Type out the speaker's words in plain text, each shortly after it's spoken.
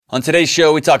On today's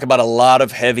show, we talk about a lot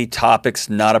of heavy topics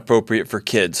not appropriate for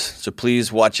kids, so please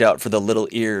watch out for the little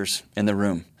ears in the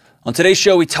room. On today's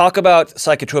show, we talk about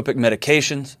psychotropic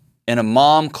medications, and a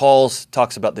mom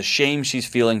talks about the shame she's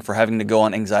feeling for having to go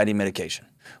on anxiety medication.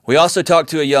 We also talk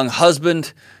to a young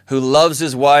husband who loves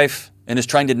his wife and is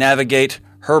trying to navigate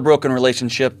her broken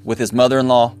relationship with his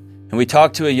mother-in-law. And we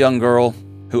talk to a young girl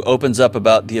who opens up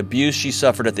about the abuse she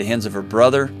suffered at the hands of her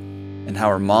brother and how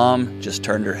her mom just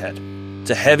turned her head. It's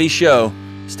a heavy show.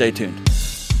 Stay tuned.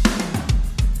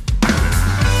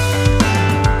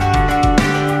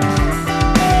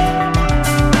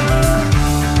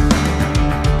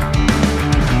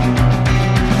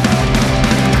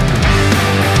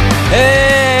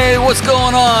 Hey, what's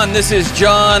going on? This is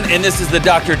John, and this is the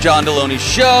Dr. John Deloney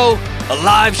Show, a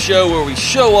live show where we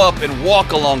show up and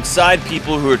walk alongside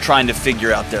people who are trying to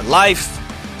figure out their life,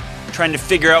 trying to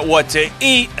figure out what to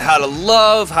eat, how to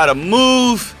love, how to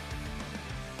move.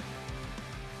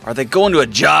 Are they going to a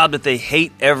job that they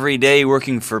hate every day,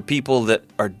 working for people that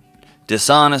are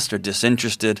dishonest or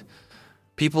disinterested?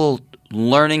 People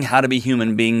learning how to be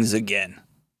human beings again.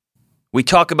 We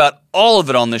talk about all of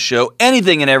it on this show,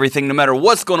 anything and everything, no matter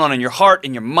what's going on in your heart,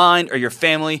 in your mind, or your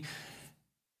family.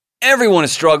 Everyone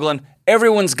is struggling.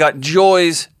 Everyone's got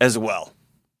joys as well.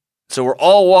 So we're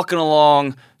all walking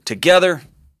along together.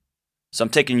 So I'm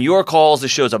taking your calls. The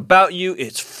show's about you.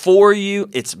 It's for you.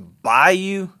 It's by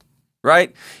you.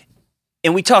 Right?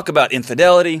 And we talk about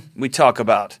infidelity. We talk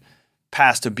about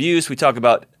past abuse. We talk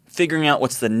about figuring out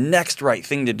what's the next right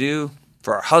thing to do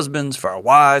for our husbands, for our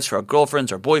wives, for our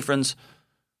girlfriends, our boyfriends,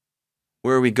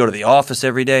 where we go to the office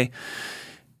every day.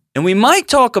 And we might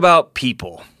talk about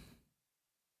people.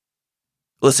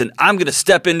 Listen, I'm going to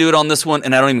step into it on this one,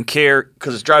 and I don't even care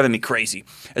because it's driving me crazy.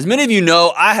 As many of you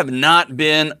know, I have not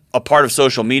been a part of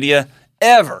social media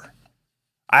ever.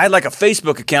 I had like a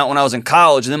Facebook account when I was in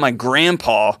college, and then my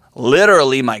grandpa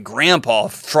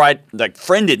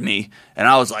friended me, and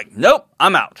I was like, nope,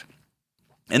 I'm out.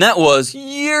 And that was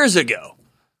years ago.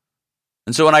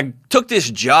 And so when I took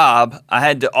this job, I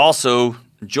had to also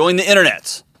join the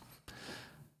internets.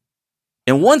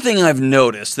 And one thing I've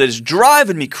noticed that is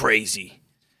driving me crazy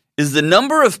is the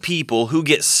number of people who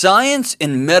get science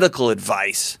and medical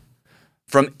advice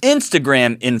from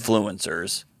Instagram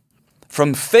influencers,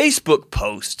 from Facebook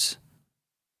posts.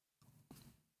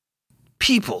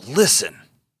 People, listen.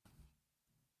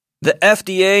 The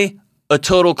FDA, a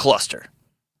total cluster.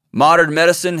 Modern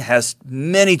medicine has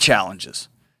many challenges,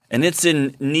 and it's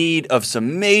in need of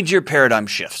some major paradigm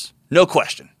shifts. No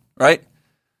question, right?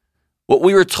 What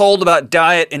we were told about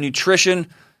diet and nutrition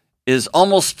is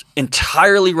almost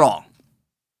entirely wrong.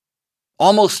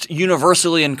 Almost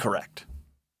universally incorrect.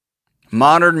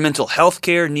 Modern mental health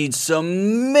care needs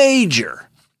some major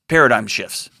paradigm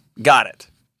shifts. Got it.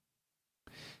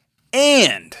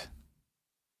 And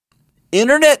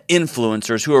internet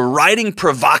influencers who are writing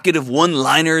provocative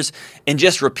one-liners and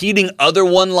just repeating other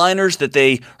one-liners that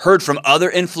they heard from other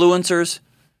influencers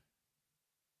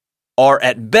are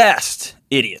at best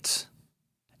idiots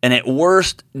and at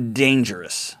worst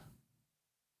dangerous.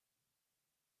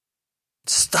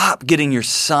 Stop getting your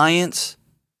science.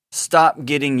 Stop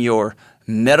getting your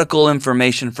medical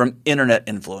information from internet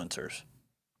influencers.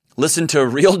 Listen to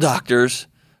real doctors.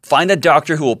 Find a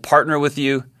doctor who will partner with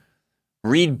you.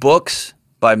 Read books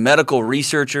by medical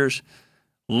researchers.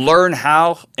 Learn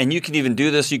how, and you can even do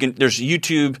this. There's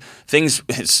YouTube things.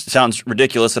 It sounds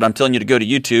ridiculous that I'm telling you to go to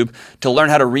YouTube to learn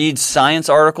how to read science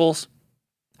articles.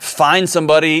 Find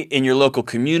somebody in your local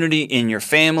community, in your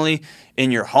family,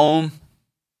 in your home.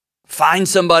 Find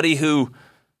somebody who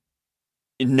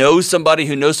knows somebody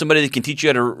that can teach you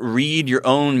how to read your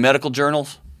own medical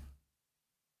journals.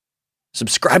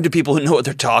 Subscribe to people who know what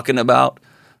they're talking about.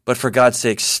 But for God's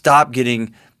sake, stop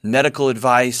getting medical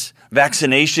advice,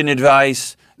 vaccination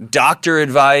advice, doctor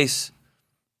advice,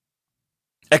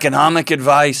 economic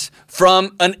advice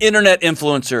from an internet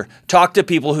influencer. Talk to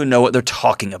people who know what they're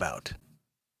talking about.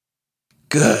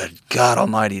 Good God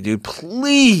Almighty, dude.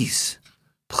 Please.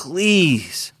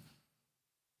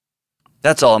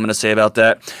 That's all I'm going to say about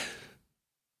that.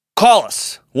 Call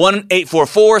us,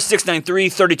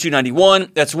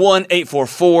 1-844-693-3291. That's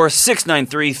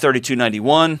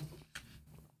 1-844-693-3291.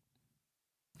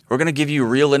 We're going to give you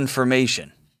real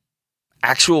information,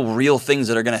 actual real things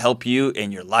that are going to help you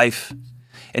in your life.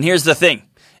 And here's the thing.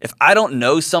 If I don't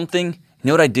know something, you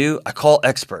know what I do? I call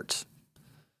experts.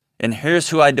 And here's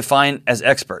who I define as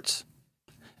experts.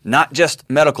 Not just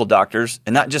medical doctors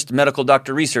and not just medical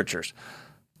doctor researchers,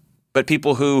 but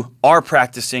people who are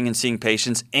practicing and seeing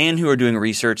patients and who are doing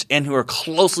research and who are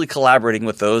closely collaborating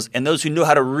with those and those who know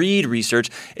how to read research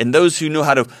and those who know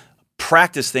how to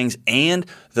practice things and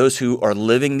those who are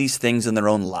living these things in their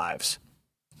own lives.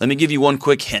 Let me give you one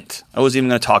quick hint. I wasn't even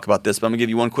going to talk about this, but I'm going to give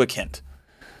you one quick hint.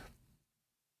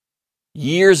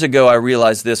 Years ago, I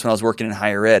realized this when I was working in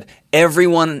higher ed.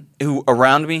 Everyone who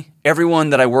around me, everyone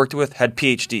that I worked with had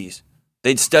PhDs.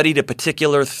 They'd studied a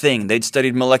particular thing. They'd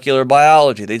studied molecular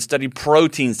biology. They'd studied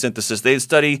protein synthesis. They'd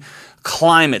study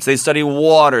climates. They'd study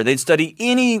water. They'd study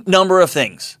any number of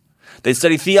things. They'd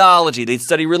study theology. They'd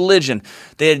study religion.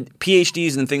 They had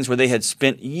PhDs in things where they had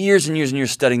spent years and years and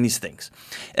years studying these things.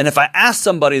 And if I asked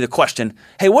somebody the question,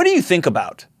 hey, what do you think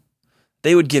about?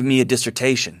 They would give me a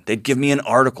dissertation. They'd give me an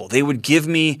article. They would give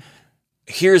me,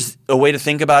 here's a way to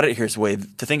think about it. Here's a way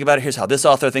to think about it. Here's how this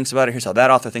author thinks about it. Here's how that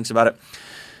author thinks about it.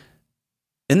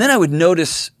 And then I would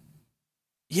notice,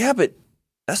 yeah, but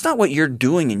that's not what you're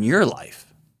doing in your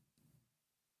life.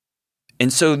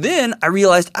 And so then I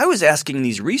realized I was asking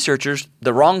these researchers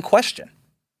the wrong question.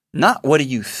 Not what do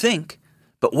you think,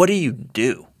 but what do you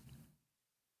do?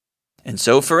 And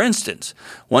so, for instance,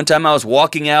 one time I was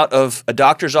walking out of a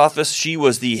doctor's office. She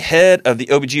was the head of the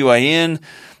OBGYN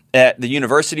at the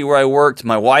university where I worked.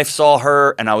 My wife saw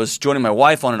her, and I was joining my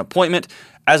wife on an appointment.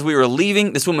 As we were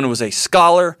leaving, this woman was a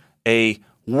scholar, a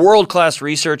world-class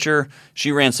researcher.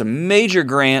 She ran some major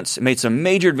grants, made some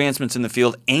major advancements in the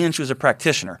field, and she was a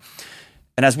practitioner.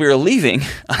 And as we were leaving,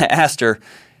 I asked her,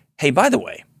 hey, by the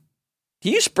way, do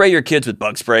you spray your kids with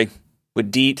bug spray, with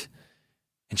DEET?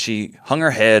 And she hung her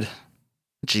head.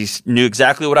 She knew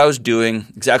exactly what I was doing,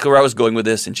 exactly where I was going with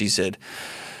this, and she said,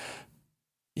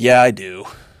 yeah, I do.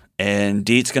 And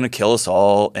DEET's going to kill us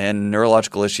all, and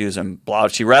neurological issues, and blah.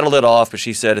 She rattled it off, but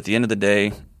she said, at the end of the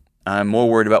day, I'm more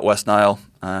worried about West Nile,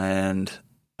 and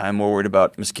I'm more worried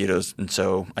about mosquitoes, and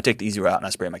so I take the easy route and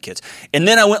I spray my kids. And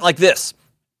then I went like this.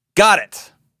 Got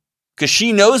it. Because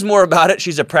she knows more about it.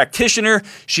 She's a practitioner.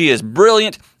 She is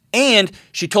brilliant, and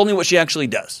she told me what she actually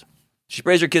does. She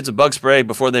sprays her kids with bug spray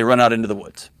before they run out into the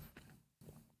woods.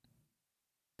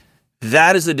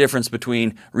 That is the difference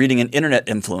between reading an internet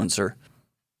influencer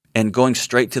and going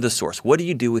straight to the source. What do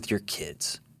you do with your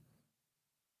kids?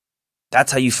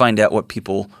 That's how you find out what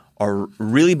people are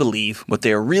really believe, what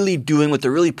they are really doing, what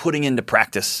they're really putting into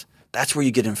practice. That's where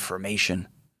you get information,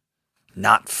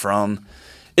 not from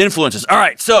influencers. All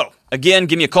right, so again,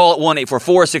 give me a call at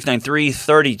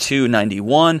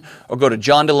 1-844-693-3291 or go to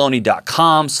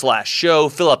johndeloney.com/show,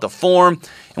 fill out the form,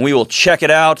 and we will check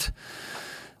it out.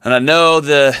 And I know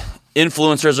the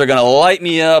influencers are going to light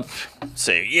me up,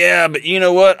 say, yeah, but you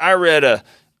know what? I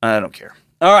don't care.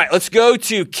 All right, let's go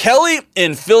to Kelly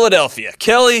in Philadelphia.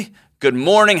 Kelly, good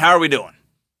morning. How are we doing?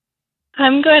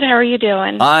 I'm good. How are you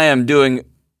doing? I am doing,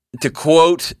 to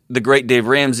quote the great Dave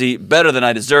Ramsey, better than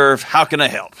I deserve. How can I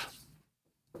help?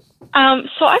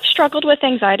 So I've struggled with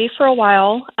anxiety for a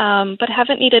while, but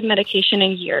haven't needed medication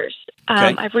in years.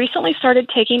 Okay. I've recently started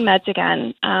taking meds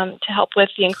again to help with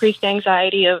the increased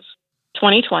anxiety of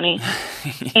 2020.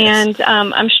 Yes. And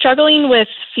I'm struggling with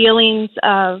feelings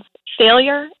of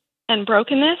failure and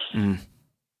brokenness. I'm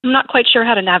not quite sure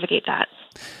how to navigate that.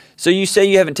 So you say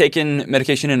you haven't taken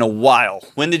medication in a while.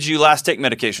 When did you last take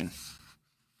medication?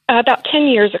 About 10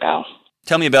 years ago.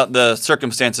 Tell me about the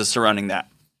circumstances surrounding that.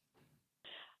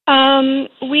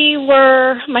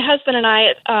 My husband and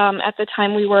I, at the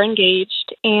time we were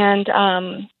engaged and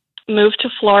moved to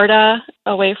Florida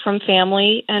away from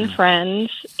family and friends,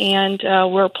 and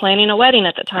we're planning a wedding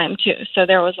at the time too. So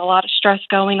there was a lot of stress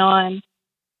going on,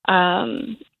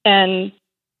 and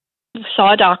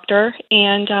saw a doctor,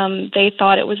 and they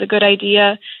thought it was a good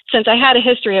idea, since I had a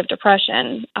history of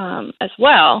depression as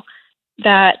well,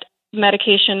 that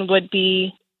medication would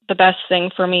be the best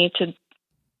thing for me to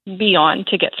be on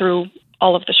to get through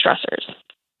all of the stressors.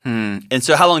 And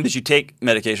so how long did you take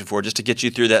medication for, just to get you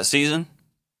through that season?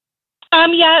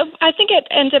 Yeah, I think it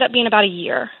ended up being about a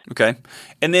year. Okay.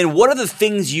 And then what are the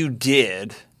things you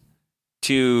did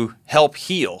to help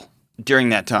heal during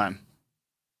that time,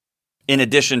 in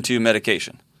addition to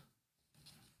medication?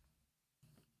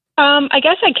 I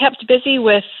guess I kept busy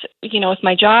with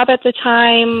my job at the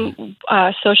time,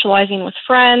 socializing with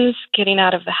friends, getting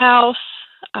out of the house,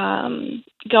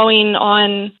 going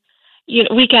on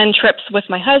weekend trips with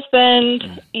my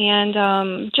husband,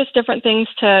 and just different things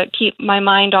to keep my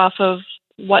mind off of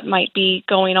what might be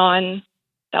going on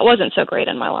that wasn't so great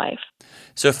in my life.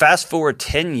 So fast forward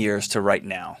 10 years to right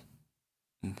now.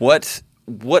 What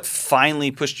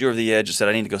finally pushed you over the edge and said,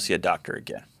 I need to go see a doctor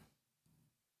again?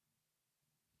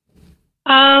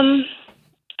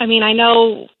 I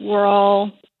know we're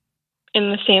all in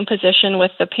the same position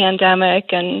with the pandemic,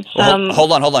 and some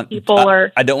hold on. people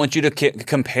are... I don't want you to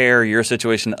compare your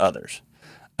situation to others.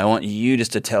 I want you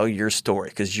just to tell your story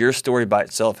because your story by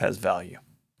itself has value.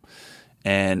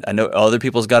 And I know other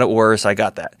people's got it worse. I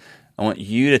got that. I want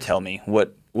you to tell me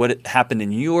what happened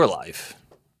in your life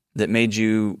that made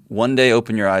you one day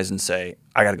open your eyes and say,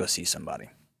 I got to go see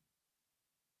somebody.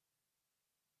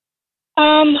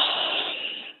 I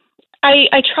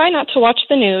try not to watch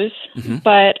the news,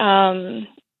 but I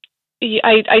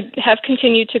have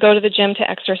continued to go to the gym to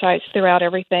exercise throughout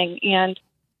everything, and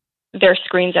there's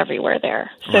screens everywhere there.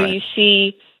 So Right. you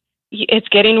see it's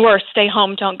getting worse. Stay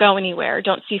home. Don't go anywhere.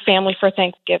 Don't see family for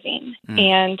Thanksgiving.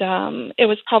 And it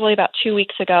was probably about 2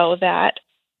 weeks ago that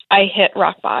I hit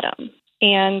rock bottom.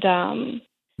 And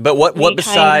but what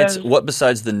besides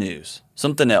the news?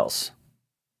 Something else.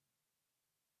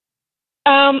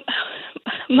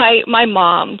 My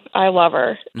mom, I love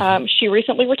her. She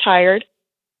recently retired.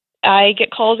 I get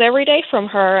calls every day from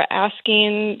her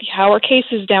asking, how are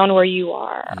cases down where you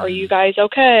are? Are you guys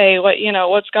okay?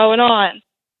 What's going on?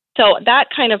 So that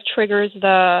kind of triggers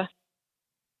the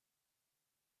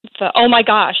oh my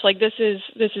gosh, like this is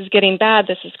getting bad.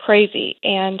 This is crazy.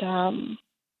 And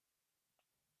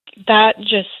that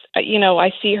just,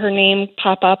 I see her name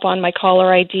pop up on my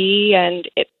caller ID, and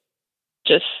it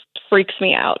just freaks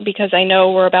me out because I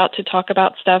know we're about to talk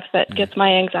about stuff that gets my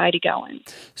anxiety going.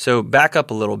 So back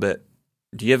up a little bit.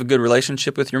 Do you have a good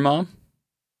relationship with your mom?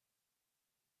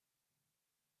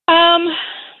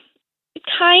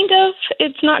 Kind of.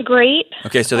 It's not great.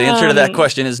 Okay, so the answer to that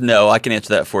question is no. I can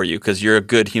answer that for you because you're a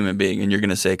good human being and you're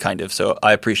going to say kind of. So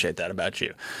I appreciate that about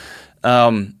you.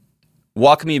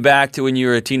 Walk me back to when you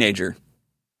were a teenager.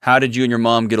 How did you and your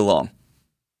mom get along?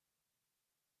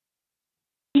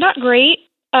 Not great.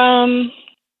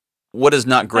 What does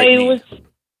not great mean?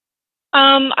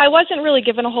 I wasn't really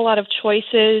given a whole lot of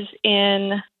choices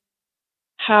in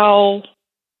how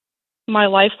my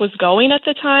life was going at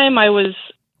the time. I was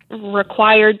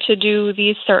required to do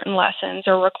these certain lessons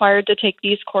or required to take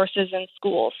these courses in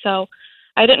school. So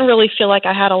I didn't really feel like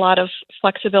I had a lot of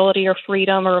flexibility or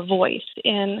freedom or voice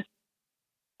in,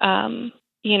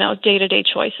 day-to-day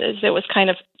choices. It was kind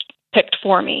of picked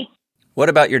for me. What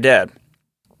about your dad?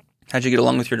 How'd you get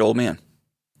along with your old man?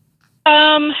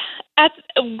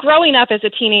 Growing up as a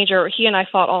teenager, he and I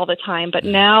fought all the time, but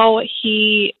now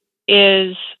he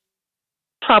is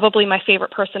probably my favorite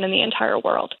person in the entire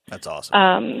world. That's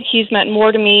awesome. He's meant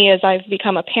more to me as I've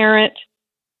become a parent.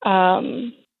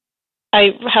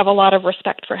 I have a lot of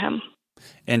respect for him.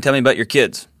 And tell me about your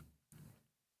kids.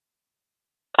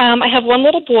 I have one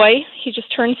little boy. He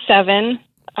just turned 7.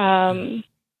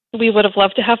 We would have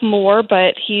loved to have more,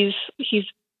 but he's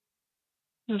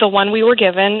the one we were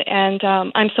given, and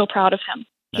I'm so proud of him.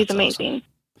 He's That's amazing. Awesome.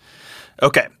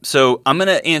 Okay, so I'm going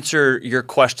to answer your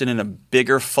question in a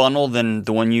bigger funnel than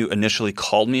the one you initially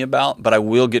called me about, but I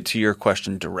will get to your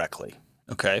question directly.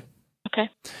 Okay?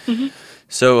 Okay. Mm-hmm.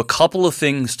 So a couple of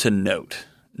things to note.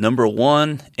 Number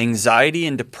one, anxiety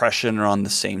and depression are on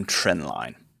the same trend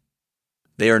line.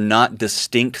 They are not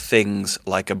distinct things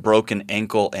like a broken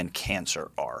ankle and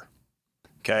cancer are.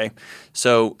 Okay?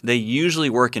 So they usually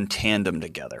work in tandem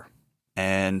together.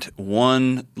 And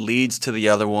one leads to the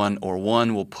other one, or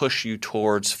one will push you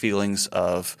towards feelings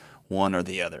of one or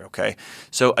the other, okay?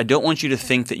 So I don't want you to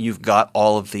think that you've got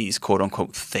all of these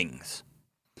quote-unquote things.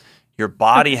 Your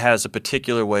body has a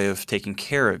particular way of taking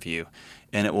care of you,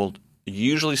 and it will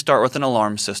usually start with an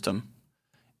alarm system,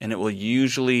 and it will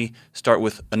usually start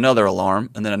with another alarm,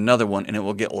 and then another one, and it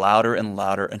will get louder and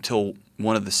louder until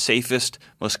one of the safest,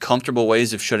 most comfortable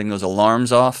ways of shutting those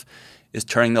alarms off is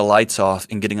turning the lights off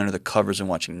and getting under the covers and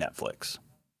watching Netflix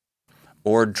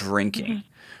or drinking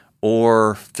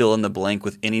or fill in the blank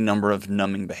with any number of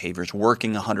numbing behaviors,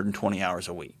 working 120 hours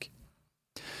a week.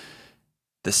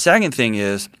 The second thing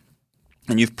is,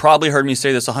 and you've probably heard me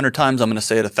say this 100 times, I'm going to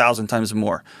say it 1,000 times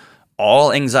more.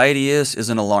 All anxiety is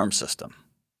an alarm system.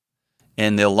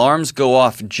 And the alarms go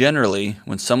off generally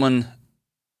when someone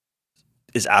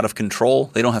is out of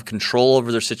control. They don't have control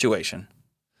over their situation.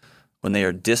 When they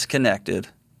are disconnected,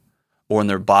 or when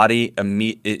their body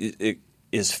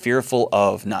is fearful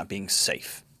of not being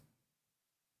safe.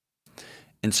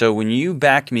 And so when you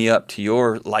back me up to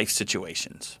your life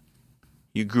situations,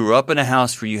 you grew up in a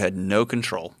house where you had no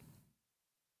control.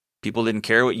 People didn't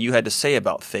care what you had to say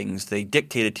about things. They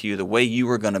dictated to you the way you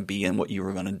were going to be and what you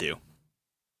were going to do.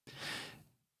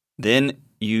 Then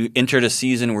you entered a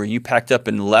season where you packed up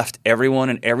and left everyone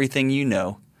and everything you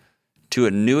know to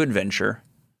a new adventure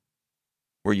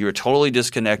where you were totally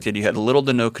disconnected, you had little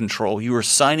to no control, you were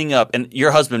signing up, and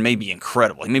your husband may be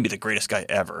incredible, he may be the greatest guy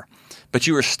ever, but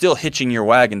you were still hitching your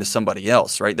wagon to somebody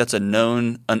else, right? That's an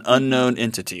unknown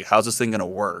entity. How's this thing going to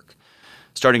work?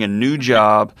 Starting a new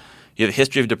job, you have a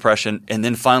history of depression, and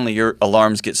then finally your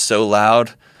alarms get so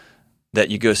loud that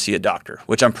you go see a doctor,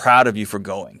 which I'm proud of you for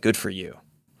going. Good for you.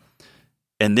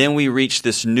 And then we reach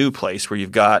this new place where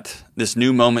you've got this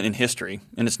new moment in history,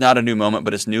 and it's not a new moment,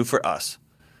 but it's new for us,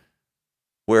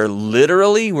 where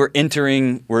literally we're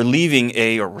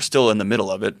still in the middle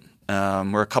of it.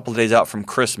 We're a couple of days out from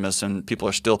Christmas, and people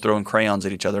are still throwing crayons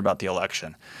at each other about the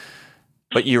election.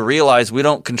 But you realize we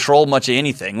don't control much of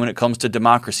anything when it comes to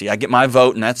democracy. I get my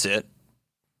vote, and that's it.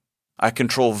 I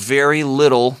control very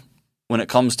little when it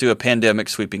comes to a pandemic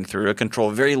sweeping through. I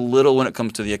control very little when it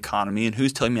comes to the economy and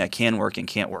who's telling me I can work and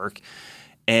can't work.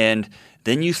 And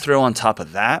then you throw on top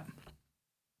of that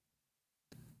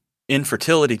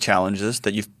infertility challenges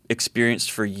that you've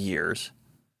experienced for years,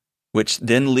 which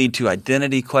then lead to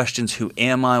identity questions. Who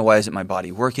am I? Why isn't my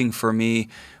body working for me?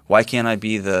 Why can't I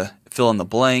be the fill in the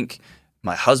blank?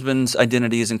 My husband's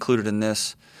identity is included in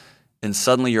this. And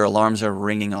suddenly your alarms are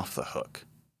ringing off the hook,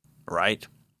 right?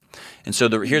 And so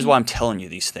here's why I'm telling you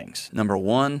these things. Number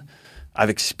one, I've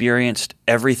experienced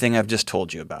everything I've just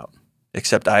told you about,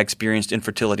 except I experienced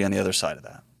infertility on the other side of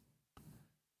that.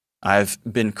 I've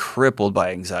been crippled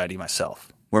by anxiety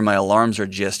myself, where my alarms are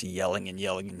just yelling and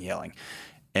yelling and yelling.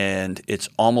 And it's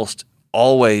almost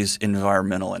always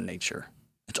environmental in nature.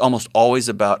 It's almost always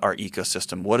about our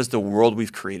ecosystem. What is the world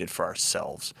we've created for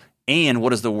ourselves? And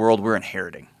what is the world we're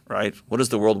inheriting, right? What is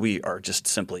the world we are just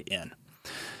simply in?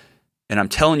 And I'm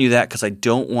telling you that because I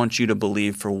don't want you to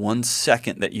believe for 1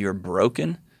 second that you're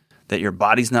broken, that your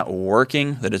body's not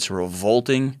working, that it's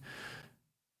revolting,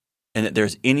 and that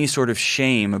there's any sort of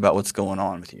shame about what's going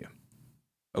on with you.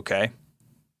 Okay?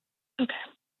 Okay.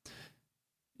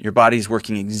 Your body's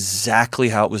working exactly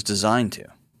how it was designed to.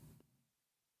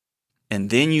 And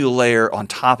then you layer on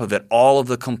top of it all of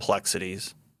the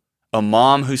complexities, a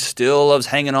mom who still loves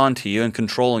hanging on to you and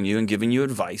controlling you and giving you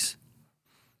advice.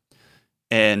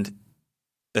 And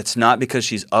that's not because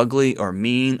she's ugly or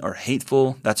mean or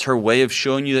hateful. That's her way of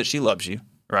showing you that she loves you,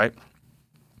 right?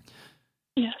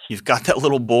 Yes. You've got that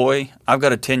little boy. I've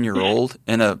got a 10-year-old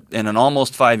and an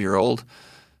almost 5-year-old.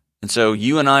 And so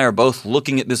you and I are both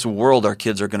looking at this world our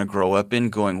kids are going to grow up in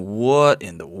going, what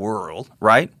in the world,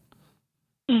 right?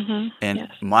 Mm-hmm. And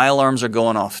yes. My alarms are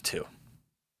going off too,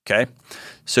 okay?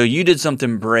 So you did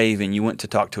something brave and you went to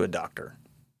talk to a doctor.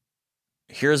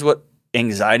 Here's what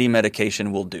anxiety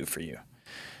medication will do for you.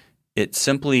 It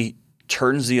simply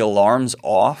turns the alarms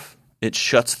off. It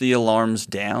shuts the alarms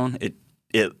down. It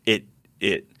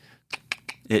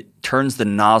turns the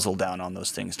nozzle down on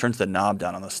those things, turns the knob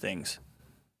down on those things,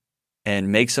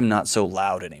 and makes them not so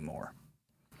loud anymore.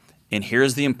 And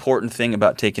here's the important thing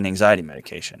about taking anxiety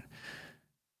medication.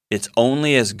 It's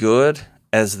only as good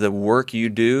as the work you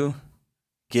do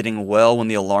getting well when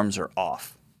the alarms are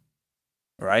off,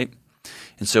 right?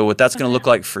 And so what that's going to look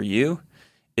like for you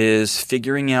is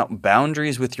figuring out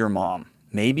boundaries with your mom,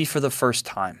 maybe for the first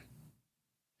time.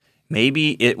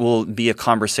 Maybe it will be a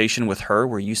conversation with her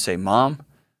where you say, Mom,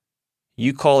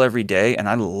 you call every day and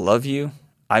I love you.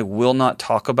 I will not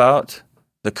talk about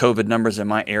the COVID numbers in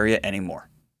my area anymore.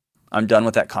 I'm done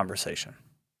with that conversation.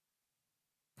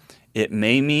 It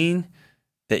may mean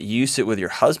that you sit with your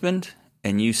husband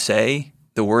and you say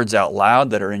the words out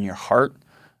loud that are in your heart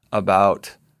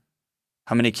about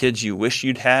how many kids you wish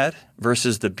you'd had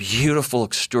versus the beautiful,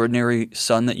 extraordinary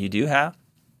son that you do have.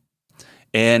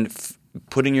 And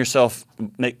putting yourself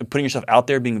out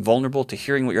there, being vulnerable to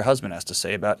hearing what your husband has to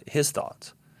say about his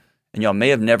thoughts. And y'all may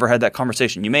have never had that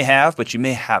conversation. You may have, but you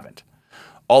may haven't.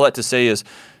 All that to say is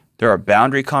there are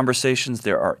boundary conversations,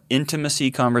 there are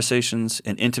intimacy conversations,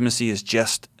 and intimacy is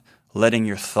just letting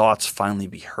your thoughts finally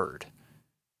be heard.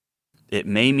 It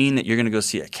may mean that you're going to go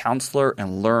see a counselor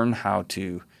and learn how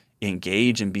to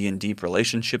engage and be in deep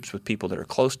relationships with people that are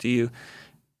close to you,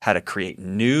 how to create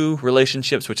new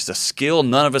relationships, which is a skill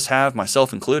none of us have,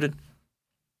 myself included,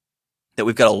 that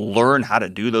we've got to learn how to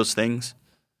do those things.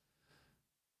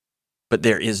 But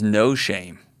there is no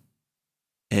shame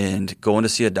in going to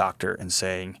see a doctor and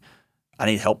saying, I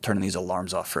need help turning these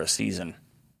alarms off for a season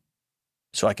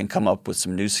so I can come up with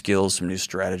some new skills, some new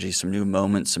strategies, some new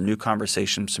moments, some new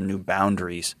conversations, some new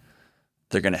boundaries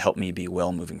that are going to help me be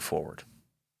well moving forward.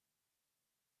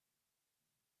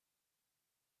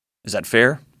 Is that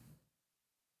fair?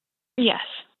 Yes,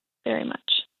 very much.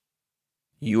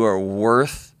 You are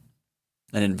worth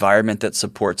an environment that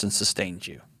supports and sustains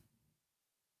you.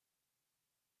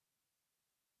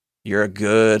 You're a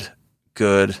good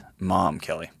mom,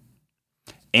 Kelly.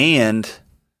 And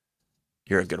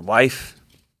you're a good wife.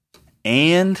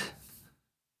 And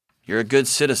you're a good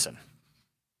citizen.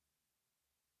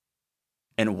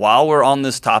 And while we're on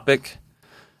this topic,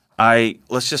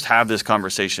 let's just have this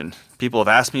conversation. People have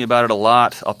asked me about it a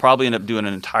lot. I'll probably end up doing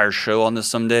an entire show on this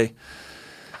someday.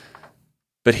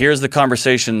 But here's the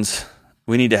conversations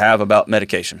we need to have about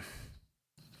medication.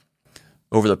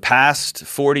 Over the past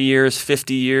 40 years,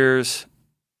 50 years,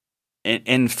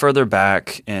 and further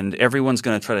back, and everyone's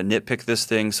going to try to nitpick this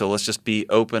thing, so let's just be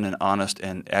open and honest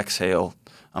and exhale.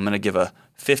 I'm going to give a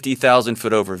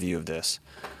 50,000-foot overview of this.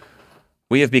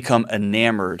 We have become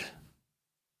enamored,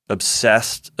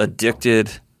 obsessed,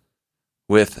 addicted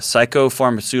with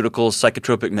psychopharmaceuticals,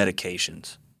 psychotropic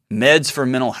medications, meds for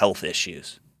mental health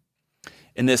issues.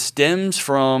 And this stems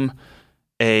from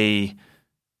a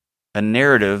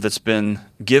narrative that's been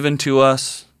given to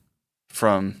us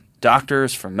from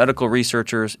doctors, from medical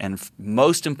researchers, and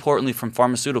most importantly from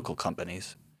pharmaceutical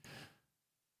companies.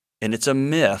 And it's a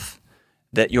myth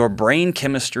that your brain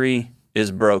chemistry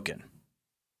is broken.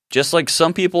 Just like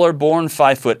some people are born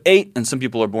 5'8" and some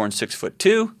people are born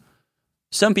 6'2",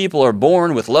 some people are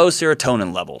born with low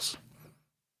serotonin levels.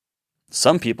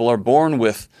 Some people are born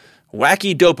with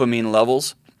wacky dopamine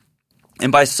levels.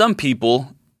 And by some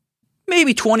people,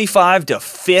 maybe 25 to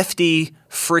 50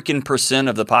 freaking %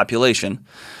 of the population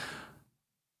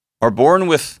are born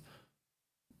with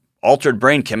altered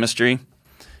brain chemistry.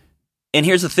 And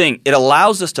here's the thing, it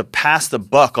allows us to pass the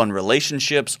buck on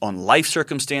relationships, on life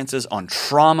circumstances, on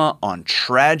trauma, on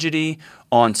tragedy,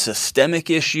 on systemic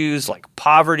issues like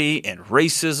poverty and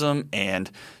racism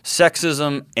and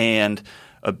sexism and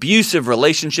abusive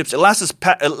relationships. It lets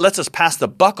us pass the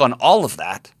buck on all of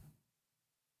that.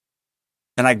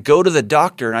 And I go to the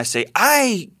doctor and I say,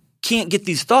 I can't get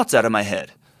these thoughts out of my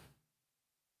head.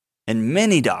 And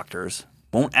many doctors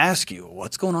won't ask you,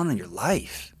 what's going on in your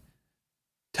life?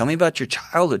 Tell me about your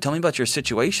childhood. Tell me about your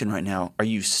situation right now. Are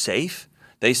you safe?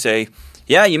 They say,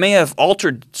 yeah, you may have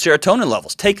altered serotonin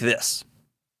levels. Take this.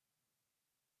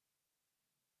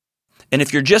 And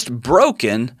if you're just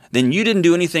broken, then you didn't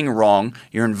do anything wrong.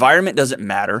 Your environment doesn't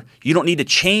matter. You don't need to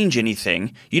change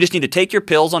anything. You just need to take your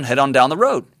pills and head on down the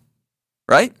road.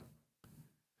 Right?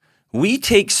 We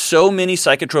take so many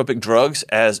psychotropic drugs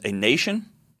as a nation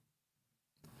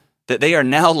that they are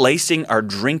now lacing our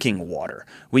drinking water.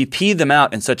 We pee them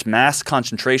out in such mass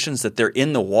concentrations that they're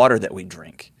in the water that we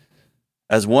drink.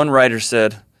 As one writer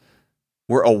said,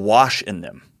 we're awash in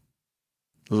them.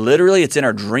 Literally, it's in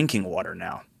our drinking water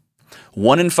now.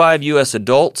 1 in 5 U.S.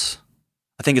 adults,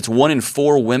 I think it's 1 in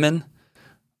 4 women,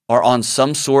 are on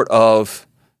some sort of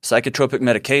psychotropic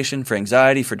medication for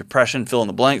anxiety, for depression, fill in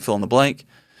the blank.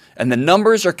 And the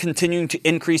numbers are continuing to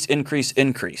increase.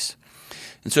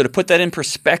 And so to put that in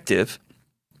perspective,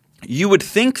 you would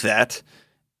think that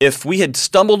if we had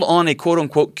stumbled on a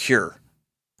quote-unquote cure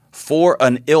for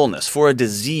an illness, for a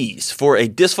disease, for a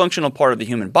dysfunctional part of the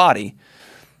human body,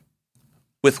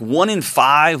 with 1 in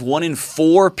 5, 1 in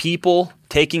 4 people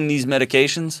taking these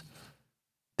medications,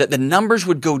 that the numbers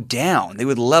would go down. They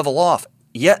would level off.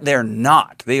 Yet they're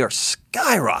not. They are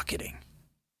skyrocketing.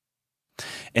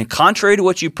 And contrary to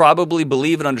what you probably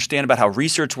believe and understand about how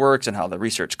research works and how the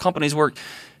research companies work,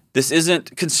 this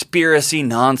isn't conspiracy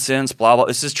nonsense, blah, blah.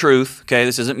 This is truth, okay?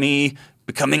 This isn't me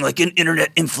becoming like an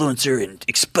internet influencer and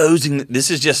exposing.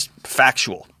 This is just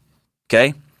factual,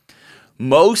 okay?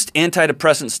 Most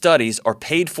antidepressant studies are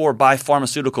paid for by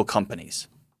pharmaceutical companies.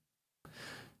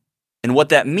 And what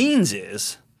that means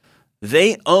is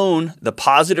they own the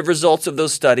positive results of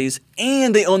those studies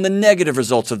and they own the negative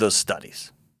results of those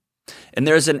studies. And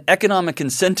there's an economic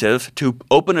incentive to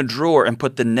open a drawer and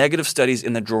put the negative studies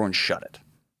in the drawer and shut it.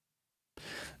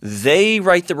 They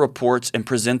write the reports and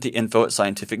present the info at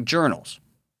scientific journals.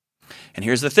 And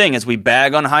here's the thing, as we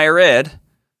bag on higher ed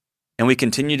and we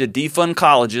continue to defund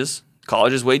colleges,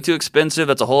 college is way too expensive,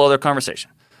 that's a whole other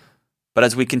conversation. But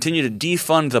as we continue to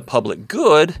defund the public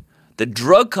good, the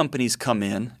drug companies come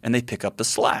in and they pick up the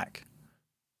slack.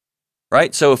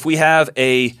 Right? So if we have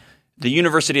the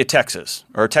University of Texas,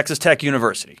 or Texas Tech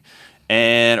University,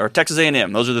 or Texas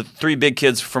A&M. Those are the 3 big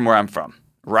kids from where I'm from.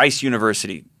 Rice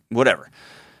University, whatever.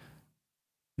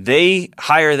 They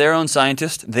hire their own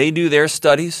scientists. They do their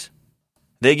studies.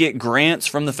 They get grants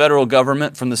from the federal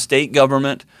government, from the state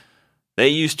government. They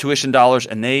use tuition dollars,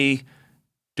 and they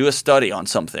do a study on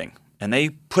something, and they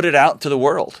put it out to the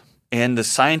world. And the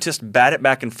scientists bat it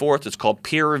back and forth. It's called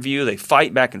peer review. They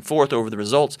fight back and forth over the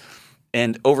results.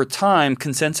 And over time,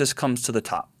 consensus comes to the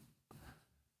top.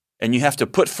 And you have to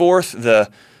put forth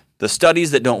the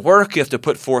studies that don't work. You have to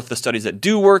put forth the studies that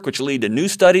do work, which lead to new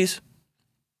studies.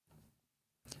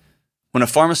 When a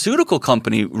pharmaceutical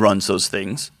company runs those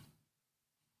things,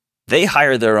 they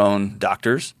hire their own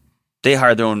doctors. They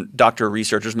hire their own doctor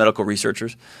researchers, medical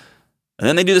researchers. And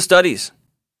then they do the studies.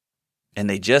 And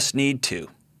they just need to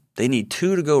They need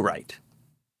 2 to go right,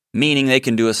 meaning they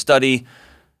can do a study,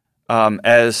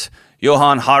 as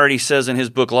Johann Harari says in his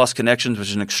book, Lost Connections, which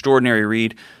is an extraordinary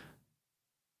read.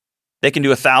 They can do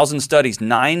 1,000 studies.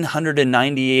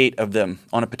 998 of them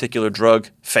on a particular drug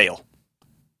fail.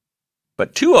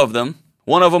 But 2 of them,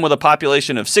 one of them with a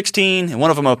population of 16 and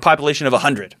one of them a population of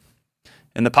 100.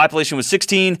 And the population was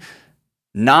 16,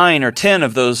 9 or 10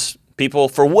 of those people,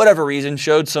 for whatever reason,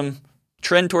 showed some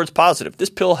trend towards positive. This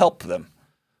pill helped them.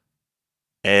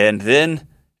 And then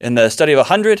in the study of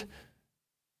 100,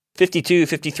 52,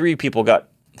 53 people got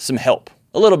some help.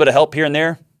 A little bit of help here and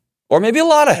there, or maybe a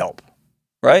lot of help,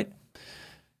 right?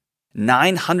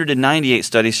 998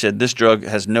 studies said this drug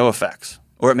has no effects,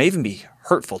 or it may even be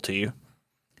hurtful to you.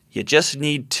 You just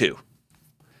need 2.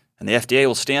 And the FDA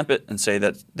will stamp it and say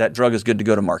that that drug is good to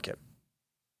go to market.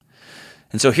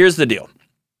 And so here's the deal.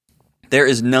 There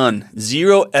is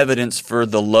zero evidence for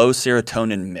the low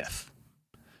serotonin myth.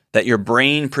 That your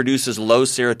brain produces low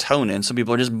serotonin. Some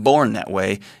people are just born that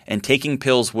way, and taking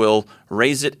pills will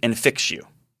raise it and fix you.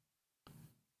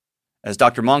 As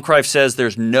Dr. Moncrief says,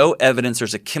 there's no evidence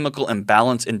there's a chemical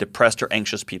imbalance in depressed or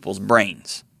anxious people's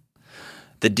brains.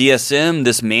 The DSM,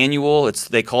 this manual,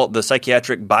 they call it the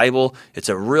Psychiatric Bible. It's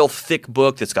a real thick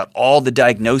book that's got all the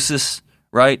diagnosis,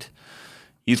 right?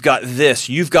 You've got this,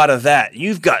 you've got that,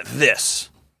 you've got this.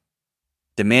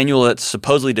 The manual that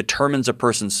supposedly determines a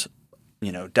person's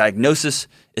diagnosis,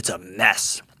 it's a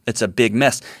mess. It's a big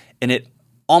mess. And it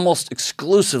almost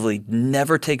exclusively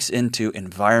never takes into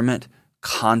environment,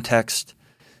 context,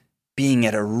 being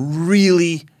at a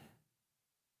really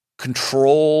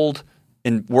controlled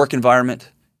work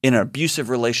environment, in an abusive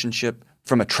relationship,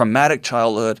 from a traumatic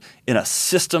childhood, in a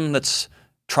system that's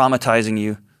traumatizing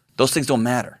you. Those things don't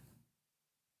matter.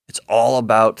 It's all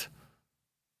about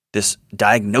this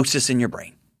diagnosis in your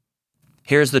brain.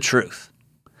 Here's the truth.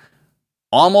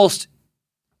 Almost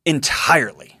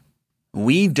entirely,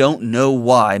 we don't know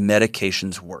why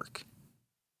medications work.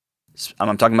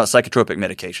 I'm talking about psychotropic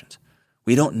medications.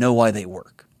 We don't know why they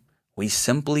work. We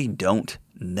simply don't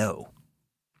know.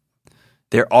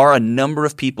 There are a number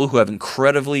of people who have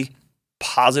incredibly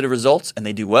positive results and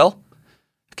they do well.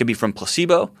 It could be from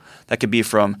placebo. That could be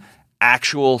from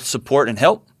actual support and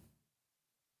help.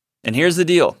 And here's the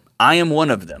deal. I am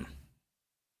one of them.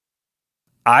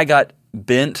 I got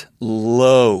bent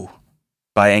low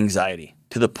by anxiety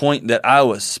to the point that I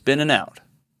was spinning out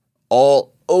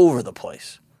all over the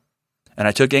place. And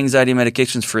I took anxiety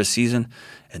medications for a season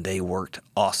and they worked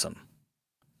awesome.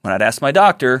 When I'd ask my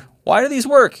doctor, why do these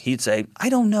work? He'd say, I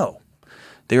don't know.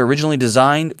 They were originally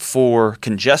designed for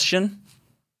congestion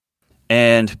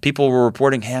and people were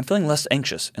reporting, hey, I'm feeling less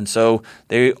anxious. And so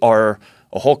they are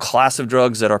a whole class of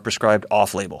drugs that are prescribed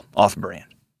off-label, off-brand.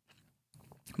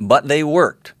 But they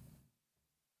worked.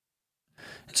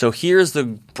 So here's the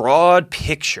broad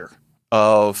picture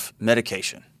of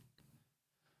medication.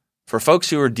 For folks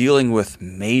who are dealing with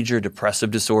major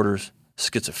depressive disorders,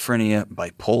 schizophrenia,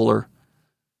 bipolar,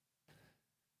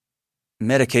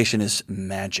 medication is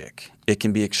magic. It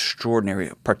can be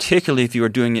extraordinary, particularly if you are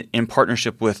doing it in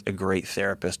partnership with a great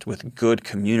therapist, with good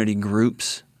community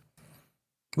groups,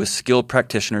 with skilled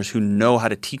practitioners who know how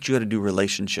to teach you how to do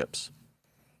relationships.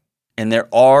 And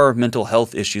there are mental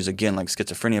health issues, again, like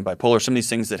schizophrenia, bipolar, some of these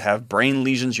things that have brain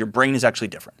lesions. Your brain is actually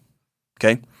different,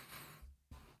 okay?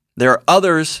 There are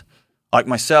others, like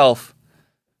myself,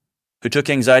 who took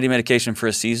anxiety medication for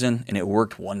a season and it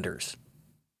worked wonders.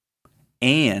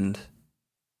 And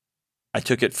I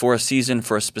took it for a season,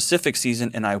 for a specific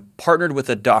season, and I partnered with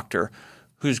a doctor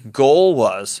whose goal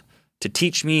was to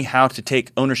teach me how to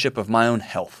take ownership of my own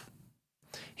health.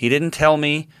 He didn't tell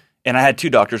me, and I had 2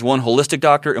 doctors, one holistic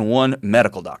doctor and one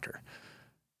medical doctor.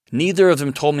 Neither of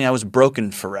them told me I was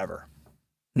broken forever.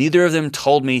 Neither of them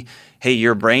told me, hey,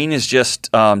 your brain is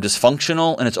just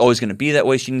dysfunctional and it's always going to be that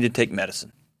way, so you need to take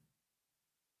medicine.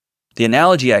 The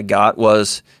analogy I got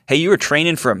was, hey, you were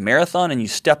training for a marathon and you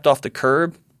stepped off the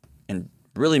curb and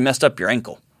really messed up your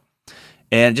ankle.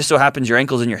 And it just so happens your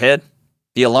ankle's in your head.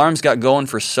 The alarms got going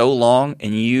for so long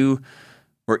and you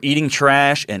were eating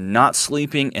trash and not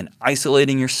sleeping and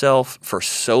isolating yourself for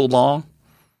so long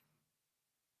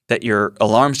that your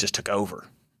alarms just took over,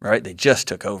 right? They just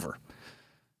took over.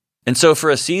 And so for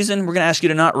a season, we're going to ask you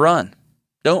to not run.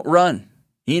 Don't run.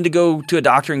 You need to go to a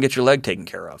doctor and get your leg taken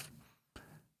care of.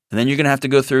 And then you're going to have to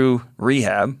go through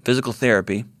rehab, physical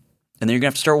therapy, and then you're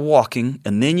going to have to start walking,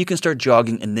 and then you can start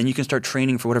jogging, and then you can start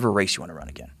training for whatever race you want to run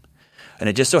again. And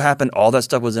it just so happened all that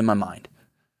stuff was in my mind.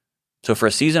 So for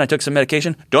a season, I took some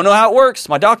medication. Don't know how it works.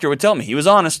 My doctor would tell me. He was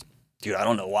honest. Dude, I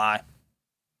don't know why.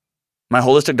 My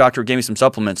holistic doctor gave me some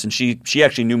supplements, and she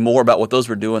actually knew more about what those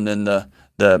were doing than the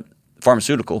the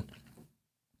pharmaceutical.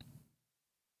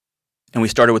 And we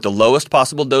started with the lowest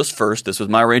possible dose first. This was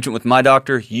my arrangement with my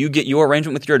doctor. You get your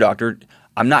arrangement with your doctor.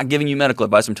 I'm not giving you medical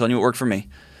advice. I'm telling you what worked for me.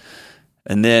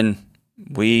 And then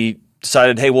we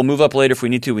decided, hey, we'll move up later if we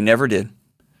need to. We never did.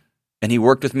 And he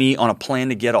worked with me on a plan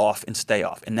to get off and stay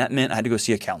off. And that meant I had to go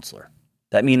see a counselor.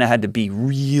 That meant I had to be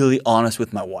really honest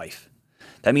with my wife.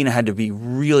 That meant I had to be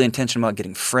really intentional about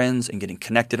getting friends and getting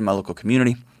connected in my local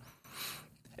community.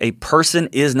 A person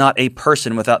is not a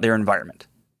person without their environment.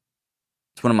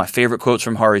 It's one of my favorite quotes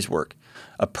from Hari's work.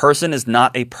 A person is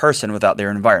not a person without their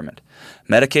environment.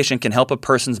 Medication can help a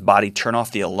person's body turn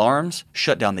off the alarms,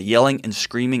 shut down the yelling and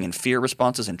screaming and fear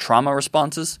responses and trauma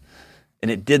responses, and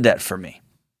it did that for me.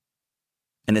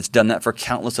 And it's done that for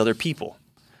countless other people.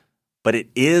 But it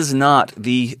is not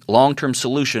the long-term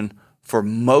solution for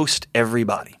most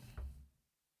everybody.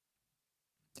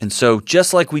 And so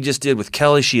just like we just did with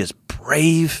Kelly, she is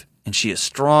brave and she is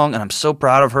strong, and I'm so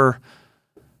proud of her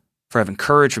for having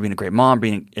courage, for being a great mom,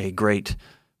 being a great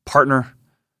partner,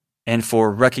 and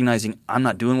for recognizing I'm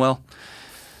not doing well.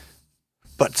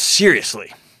 But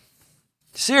seriously,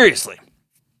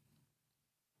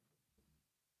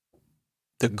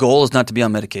 the goal is not to be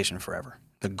on medication forever.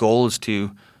 The goal is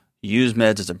to use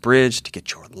meds as a bridge to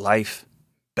get your life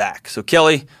back. So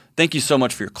Kelly, thank you so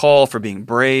much for your call, for being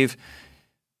brave.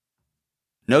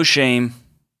 No shame,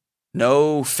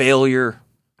 no failure,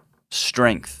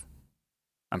 strength.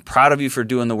 I'm proud of you for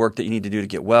doing the work that you need to do to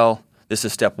get well. This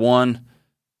is step 1.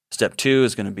 Step 2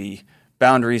 is going to be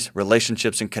boundaries,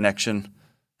 relationships, and connection,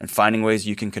 and finding ways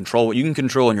you can control what you can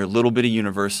control in your little bitty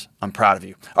universe. I'm proud of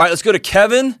you. All right, let's go to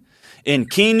Kevin in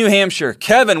Keene, New Hampshire.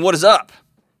 Kevin, what is up?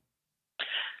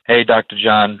 Hey, Dr.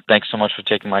 John. Thanks so much for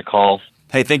taking my call.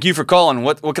 Hey, thank you for calling.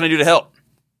 What can I do to help?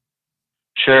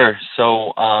 Sure.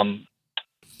 So,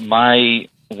 my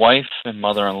wife and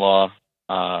mother-in-law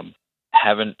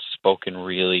haven't spoken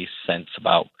really since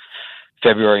about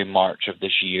February, March of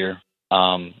this year.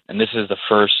 And this is the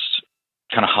first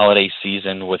kind of holiday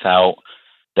season without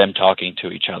them talking to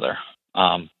each other.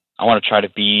 I want to try to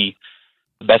be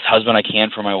the best husband I can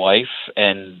for my wife,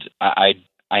 and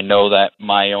I know that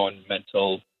my own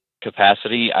mental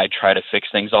capacity, I try to fix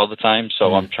things all the time.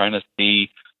 So I'm trying to see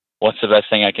what's the best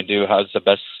thing I can do. How's the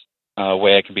best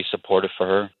way I can be supportive for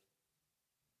her.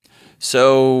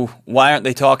 So why aren't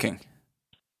they talking?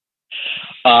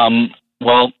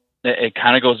 Well, it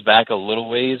kind of goes back a little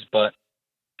ways, but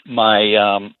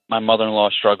my mother-in-law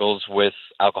struggles with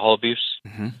alcohol abuse.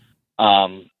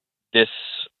 Mm-hmm. This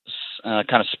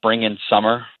kind of spring and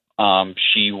summer,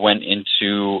 she went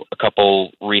into a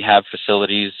couple rehab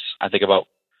facilities.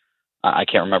 I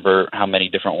can't remember how many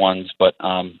different ones, but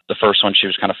the first one she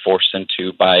was kind of forced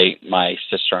into by my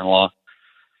sister-in-law.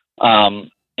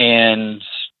 And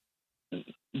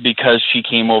because she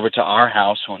came over to our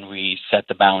house when we set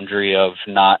the boundary of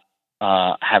not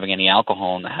having any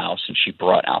alcohol in the house, and she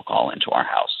brought alcohol into our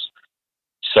house.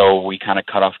 So we kind of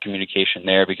cut off communication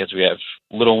there because we have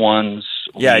little ones.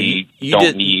 Yeah, you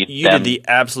did the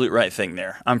absolute right thing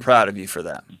there. I'm proud of you for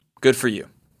that. Good for you.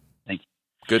 Thank you.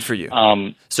 Good for you.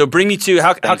 So bring me to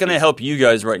how can I help you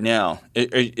guys right now?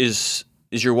 Is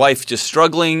your wife just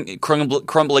struggling,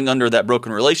 crumbling under that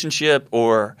broken relationship,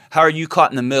 or how are you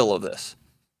caught in the middle of this?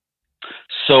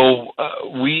 So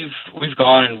we've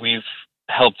gone and we've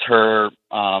helped her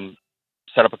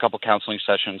set up a couple counseling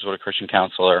sessions with a Christian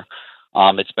counselor.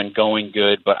 It's been going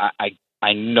good, but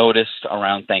I noticed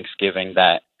around Thanksgiving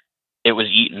that it was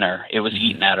eating her. It was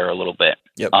eating at her a little bit.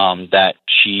 Yep. That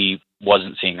she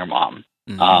wasn't seeing her mom.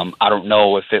 Mm-hmm. I don't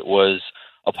know if it was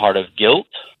a part of guilt.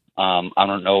 I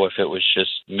don't know if it was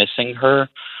just missing her.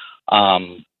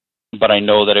 But I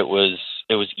know that it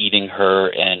was eating her,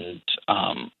 and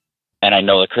I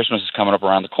know that Christmas is coming up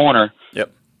around the corner.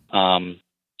 Yep.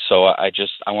 So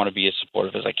I want to be as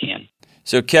supportive as I can.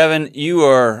 So Kevin, you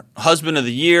are husband of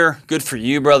the year. Good for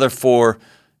you, brother, for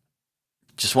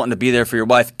just wanting to be there for your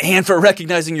wife and for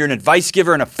recognizing you're an advice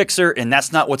giver and a fixer, and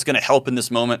that's not what's going to help in this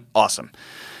moment. Awesome.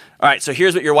 All right, so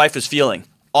here's what your wife is feeling.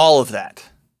 All of that.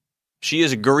 She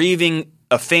is grieving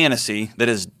a fantasy that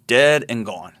is dead and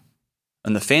gone.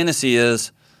 And the fantasy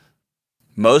is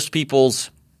most people's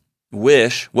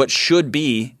wish, what should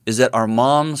be, is that our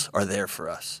moms are there for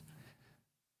us.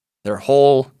 They're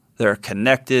whole, they're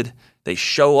connected, they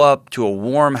show up to a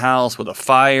warm house with a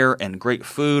fire and great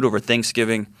food over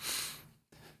Thanksgiving.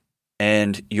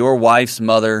 And your wife's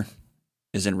mother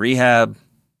is in rehab,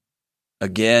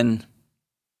 again,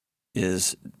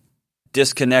 is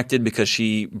disconnected because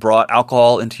she brought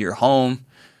alcohol into your home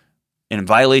in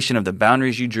violation of the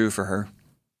boundaries you drew for her.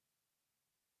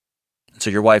 So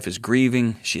your wife is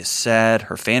grieving, she is sad,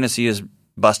 her fantasy is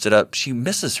busted up. She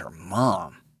misses her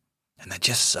mom, and that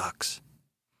just sucks.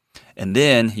 And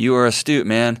then you are astute,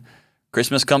 man.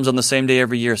 Christmas comes on the same day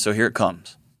every year, so here it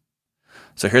comes.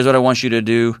 So here's what I want you to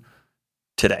do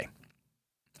today.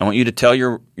 I want you to tell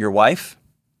your wife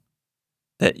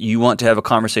that you want to have a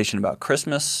conversation about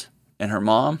Christmas and her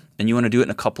mom, and you want to do it in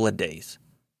a couple of days.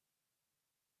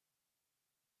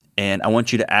 And I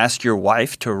want you to ask your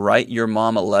wife to write your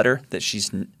mom a letter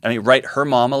write her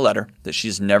mom a letter that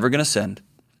she's never going to send.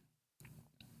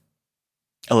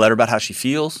 A letter about how she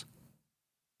feels.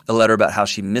 A letter about how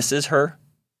she misses her.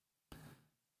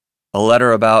 A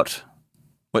letter about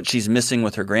what she's missing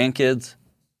with her grandkids.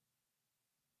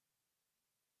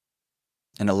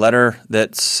 And a letter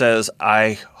that says,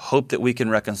 I hope that we can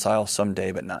reconcile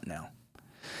someday, but not now.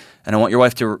 And I want your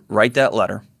wife to write that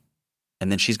letter,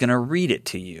 and then she's going to read it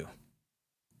to you.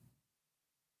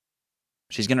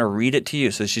 She's going to read it to you,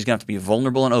 so she's going to have to be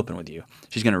vulnerable and open with you.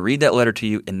 She's going to read that letter to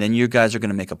you, and then you guys are going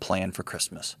to make a plan for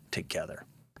Christmas together.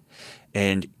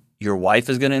 And your wife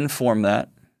is going to inform that.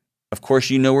 Of course,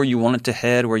 you know where you want it to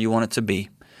head, where you want it to be,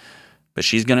 but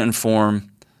she's going to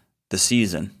inform the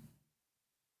season.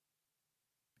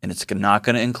 And it's not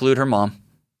going to include her mom.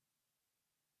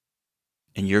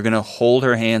 And you're going to hold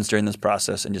her hands during this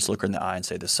process and just look her in the eye and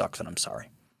say, this sucks and I'm sorry.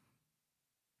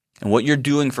 And what you're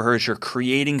doing for her is you're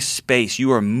creating space.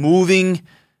 You are moving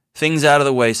things out of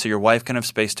the way so your wife can have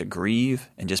space to grieve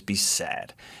and just be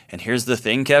sad. And here's the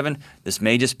thing, Kevin, this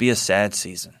may just be a sad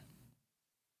season.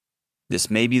 This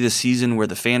may be the season where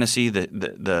the fantasy,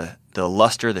 the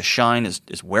luster, the shine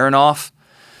is wearing off.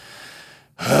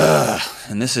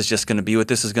 And this is just going to be what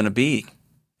this is going to be,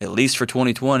 at least for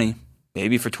 2020,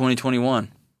 maybe for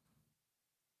 2021,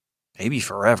 maybe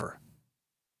forever.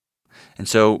 And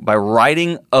so by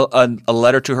writing a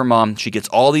letter to her mom, she gets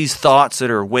all these thoughts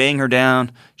that are weighing her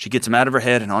down. She gets them out of her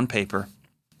head and on paper.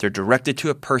 They're directed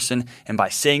to a person. And by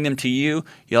saying them to you,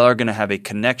 y'all are going to have a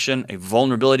connection, a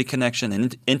vulnerability connection, an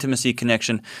intimacy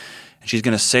connection. And she's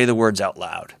going to say the words out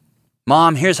loud.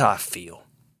 Mom, here's how I feel.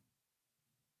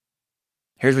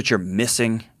 Here's what you're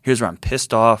missing. Here's where I'm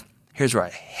pissed off. Here's where I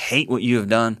hate what you have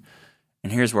done.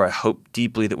 And here's where I hope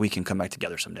deeply that we can come back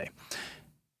together someday.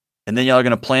 And then y'all are going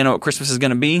to plan out what Christmas is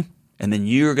going to be. And then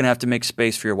you're going to have to make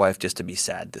space for your wife just to be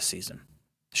sad this season.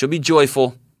 She'll be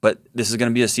joyful, but this is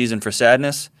going to be a season for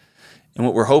sadness. And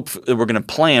what we're going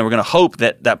to hope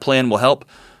that that plan will help.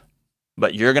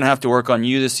 But you're going to have to work on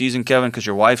you this season, Kevin, because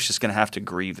your wife's just going to have to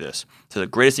grieve this. So the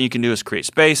greatest thing you can do is create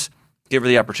space. Give her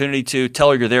the opportunity to. Tell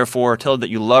her you're there for her. Tell her that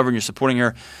you love her and you're supporting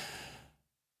her.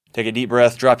 Take a deep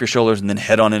breath, drop your shoulders, and then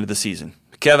head on into the season.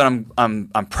 Kevin, I'm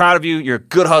proud of you. You're a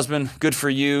good husband. Good for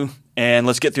you. And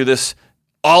let's get through this,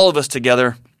 all of us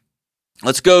together.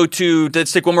 Let's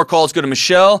take one more call. Let's go to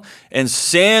Michelle in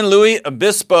San Luis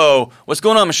Obispo. What's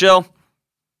going on, Michelle?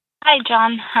 Hi,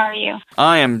 John. How are you?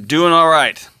 I am doing all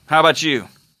right. How about you?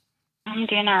 I'm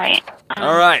doing all right.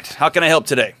 All right. How can I help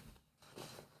today?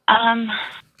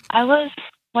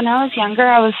 When I was younger,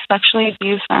 I was sexually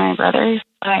abused by my brothers,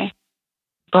 by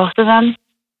both of them.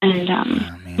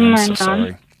 And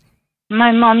sorry.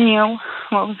 My mom knew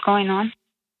what was going on.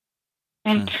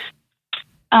 And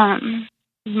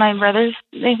my brothers,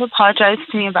 they've apologized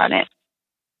to me about it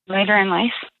later in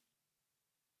life.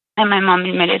 And my mom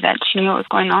admitted that she knew what was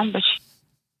going on, but she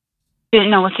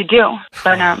didn't know what to do.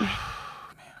 But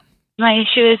my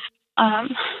issue is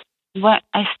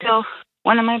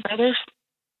one of my brothers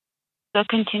still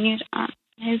continued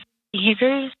his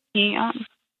behaviors. He has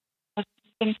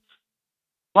been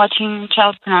watching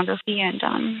child pornography and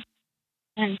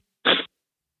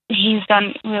he's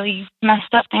done really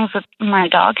messed up things with my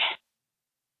dog.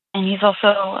 And he's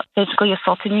also physically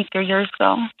assaulted me 3 years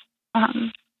ago.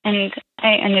 And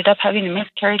I ended up having a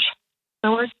miscarriage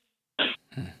afterwards.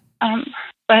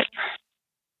 But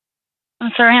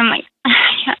I'm sorry, I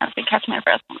can't actually catch my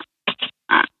breath.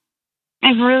 I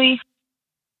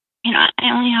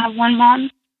only have one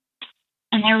mom,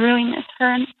 and I really miss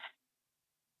her. And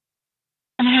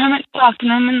I haven't talked to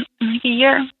them in like a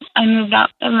year. I moved out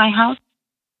of my house,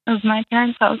 of my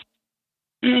parents' house,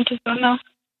 and I just don't know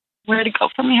where to go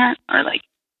from here or like.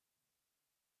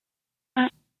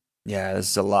 Yeah, this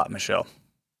is a lot, Michelle.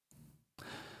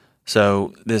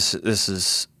 So this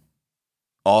is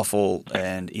awful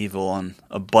and evil on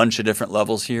a bunch of different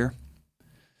levels here.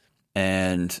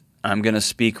 And I'm going to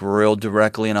speak real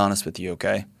directly and honest with you,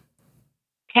 okay?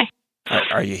 Okay.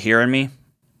 Are you hearing me?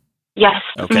 Yes,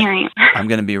 okay. I'm hearing you. I'm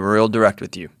going to be real direct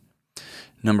with you.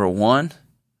 Number one,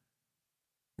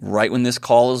 right when this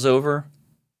call is over,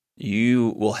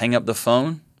 you will hang up the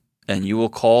phone and you will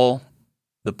call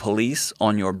the police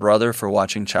on your brother for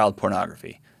watching child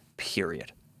pornography,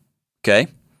 period. Okay?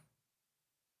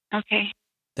 Okay.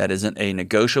 That isn't a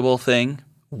negotiable thing.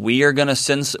 We are going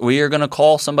to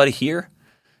call somebody here,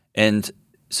 and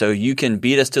so you can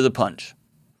beat us to the punch.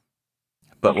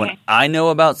 But when Okay. I know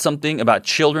about something, about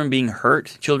children being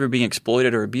hurt, children being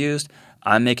exploited or abused,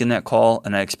 I'm making that call,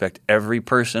 and I expect every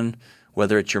person,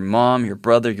 whether it's your mom, your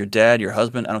brother, your dad, your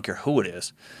husband, I don't care who it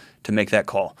is, to make that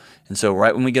call. And so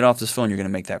right when we get off this phone, you're going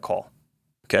to make that call.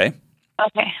 Okay?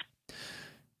 Okay.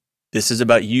 This is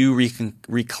about you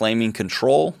reclaiming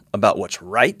control about what's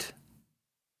right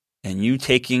and you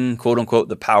taking, quote unquote,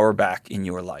 the power back in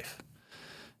your life.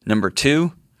 Number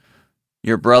 2,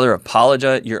 your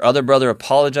other brother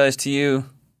apologized to you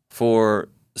for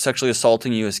sexually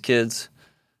assaulting you as kids.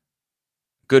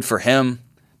 Good for him.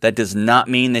 That does not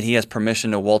mean that he has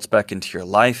permission to waltz back into your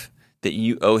life, that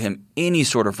you owe him any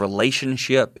sort of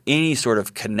relationship, any sort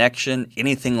of connection,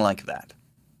 anything like that.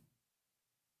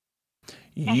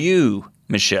 You,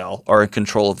 Michelle, are in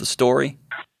control of the story.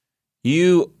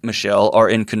 You, Michelle, are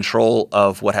in control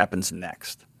of what happens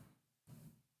next.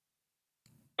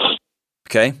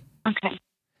 Okay? Okay.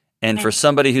 And for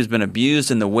somebody who's been abused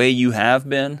in the way you have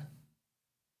been,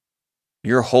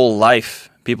 your whole life,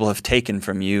 people have taken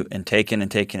from you and taken and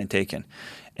taken and taken.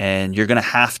 And you're going to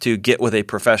have to get with a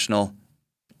professional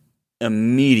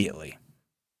immediately.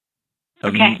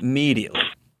 Okay. Immediately.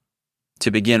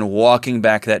 To begin walking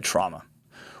back that trauma.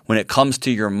 When it comes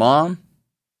to your mom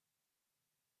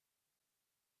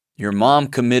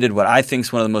committed what I think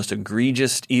is one of the most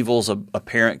egregious evils a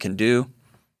parent can do,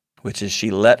 which is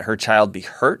she let her child be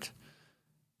hurt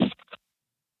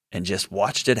and just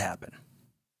watched it happen.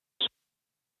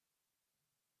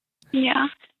 Yeah.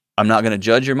 I'm not going to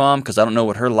judge your mom because I don't know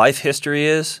what her life history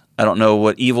is. I don't know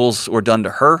what evils were done to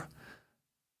her.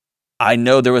 I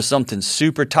know there was something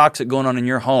super toxic going on in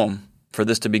your home for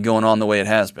this to be going on the way it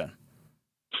has been.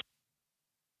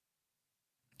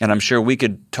 And I'm sure we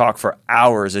could talk for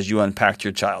hours as you unpacked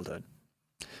your childhood.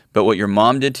 But what your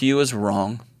mom did to you is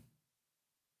wrong.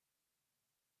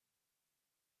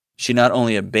 She not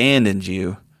only abandoned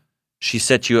you, she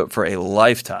set you up for a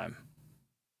lifetime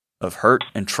of hurt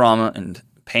and trauma and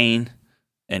pain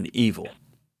and evil.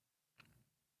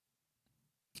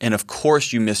 And of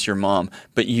course you miss your mom,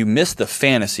 but you miss the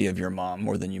fantasy of your mom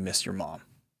more than you miss your mom.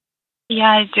 Yeah,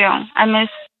 I do. I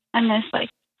miss like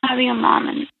having a mom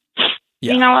and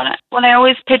Yeah. you know what I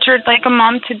always pictured like a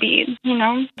mom to be,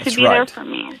 to That's be there right. for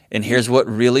me. And here's what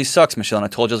really sucks, Michelle, and I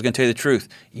told you I was going to tell you the truth.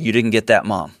 You didn't get that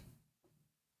mom.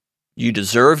 You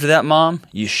deserved that mom.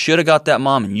 You should have got that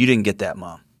mom, and you didn't get that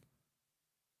mom.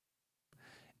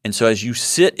 And so as you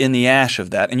sit in the ash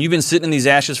of that, and you've been sitting in these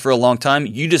ashes for a long time,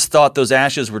 you just thought those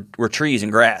ashes were trees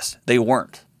and grass. They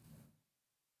weren't.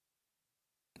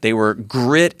 They were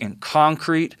grit and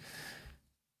concrete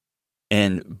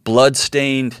and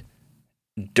blood-stained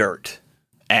dirt,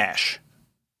 ash.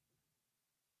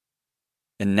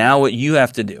 And now what you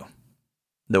have to do,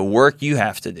 the work you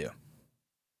have to do,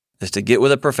 is to get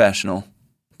with a professional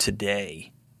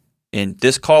today. And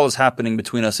this call is happening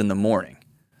between us in the morning.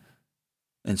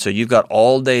 And so you've got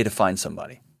all day to find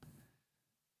somebody.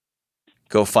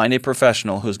 Go find a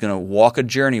professional who's going to walk a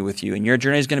journey with you, and your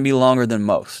journey is going to be longer than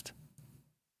most.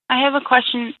 I have a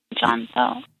question, John.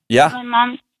 So Yeah? my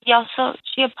mom,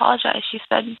 she apologized. She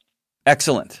said,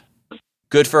 Excellent.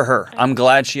 Good for her. I'm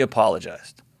glad she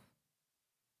apologized.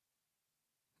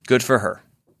 Good for her.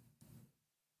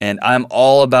 And I'm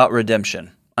all about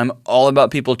redemption. I'm all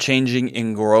about people changing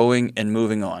and growing and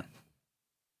moving on.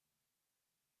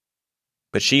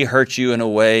 But she hurt you in a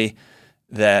way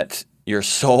that your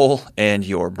soul and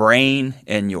your brain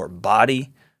and your body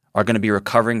are going to be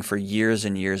recovering for years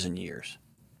and years and years.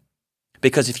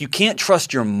 Because if you can't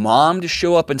trust your mom to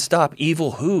show up and stop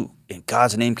evil, who in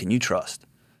God's name can you trust?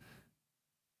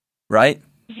 Right?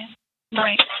 yeah,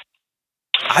 right.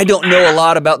 I don't know a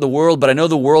lot about the world, but I know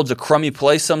the world's a crummy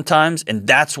place sometimes, and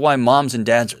that's why moms and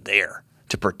dads are there,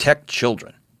 to protect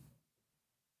children.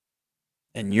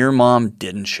 And your mom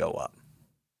didn't show up.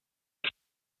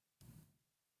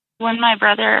 When my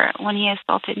brother, when he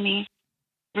assaulted me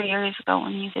 3 years ago,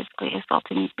 when he physically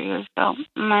assaulted me 3 years ago,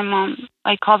 my mom,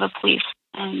 called the police,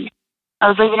 and I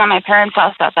was living at my parents'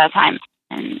 house at that time.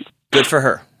 And Good for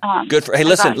her. Hey,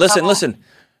 listen.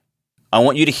 I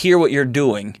want you to hear what you're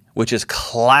doing, which is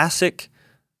classic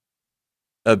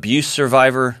abuse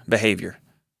survivor behavior.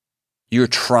 You're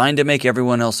trying to make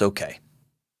everyone else okay.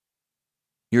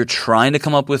 You're trying to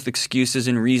come up with excuses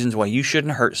and reasons why you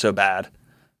shouldn't hurt so bad,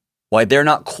 why they're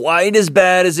not quite as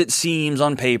bad as it seems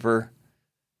on paper.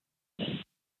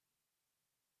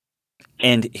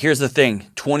 And here's the thing,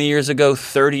 20 years ago,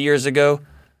 30 years ago,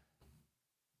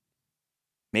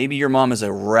 Maybe your mom is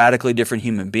a radically different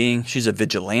human being. She's a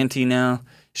vigilante now.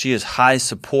 She is high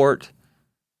support.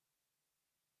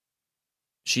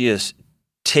 She is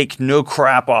take no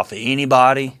crap off of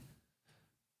anybody.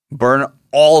 Burn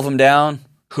all of them down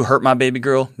who hurt my baby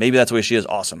girl. Maybe that's the way she is.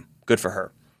 Awesome. Good for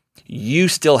her. You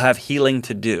still have healing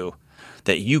to do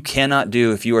that you cannot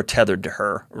do if you are tethered to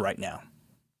her right now.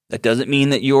 That doesn't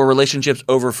mean that your relationship's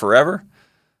over forever,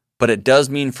 but it does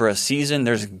mean for a season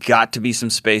there's got to be some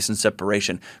space and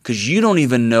separation because you don't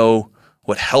even know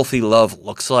what healthy love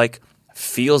looks like,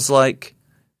 feels like.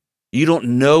 You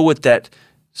don't know what that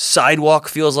sidewalk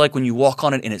feels like when you walk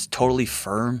on it and it's totally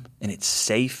firm and it's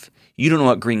safe. You don't know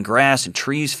what green grass and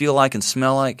trees feel like and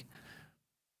smell like.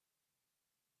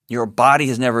 Your body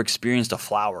has never experienced a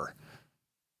flower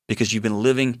because you've been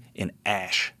living in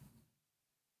ash.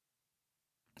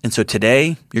 And so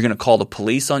today, you're going to call the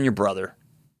police on your brother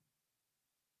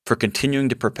for continuing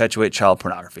to perpetuate child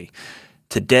pornography.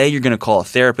 Today, you're going to call a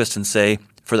therapist and say,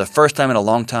 for the first time in a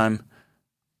long time,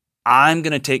 I'm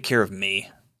going to take care of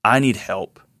me. I need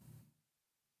help.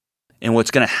 And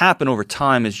what's going to happen over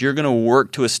time is you're going to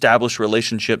work to establish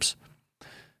relationships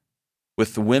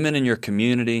with the women in your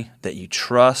community that you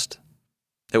trust,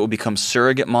 that will become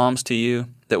surrogate moms to you,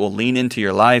 that will lean into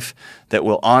your life, that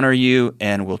will honor you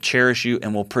and will cherish you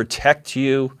and will protect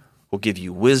you, will give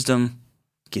you wisdom,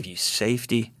 give you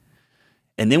safety.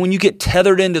 And then when you get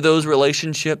tethered into those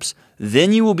relationships,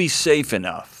 then you will be safe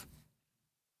enough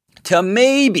to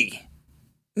maybe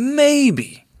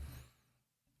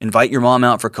invite your mom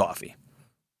out for coffee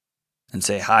and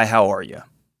say, hi, how are you?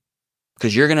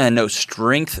 Because you're going to know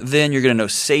strength then, you're going to know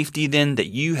safety then that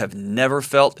you have never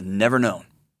felt and never known.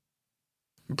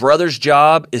 Brother's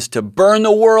job is to burn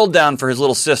the world down for his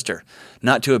little sister,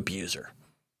 not to abuse her.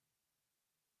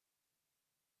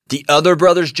 The other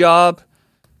brother's job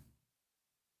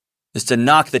is to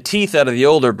knock the teeth out of the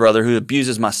older brother who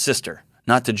abuses my sister,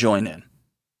 not to join in.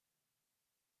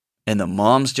 And the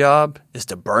mom's job is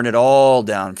to burn it all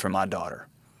down for my daughter,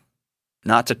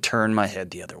 not to turn my head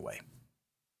the other way.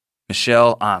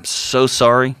 Michelle, I'm so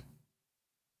sorry.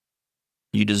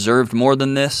 You deserved more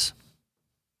than this.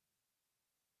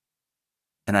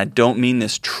 And I don't mean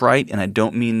this trite, and I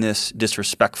don't mean this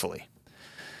disrespectfully.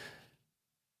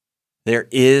 There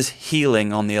is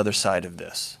healing on the other side of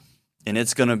this. And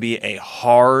it's going to be a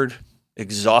hard,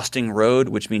 exhausting road,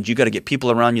 which means you got to get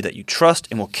people around you that you trust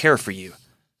and will care for you.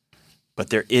 But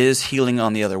there is healing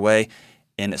on the other way,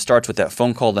 and it starts with that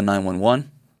phone call to 911.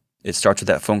 It starts with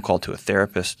that phone call to a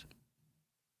therapist.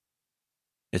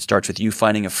 It starts with you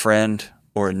finding a friend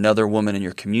or another woman in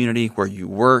your community, where you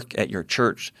work, at your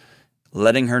church,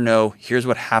 letting her know, here's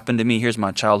what happened to me, here's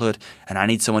my childhood, and I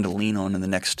need someone to lean on in the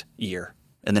next year,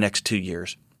 in the next 2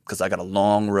 years, because I got a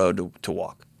long road to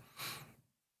walk.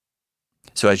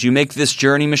 So as you make this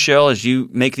journey, Michelle, as you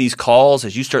make these calls,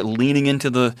 as you start leaning into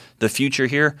the future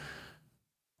here,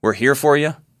 we're here for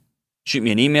you. Shoot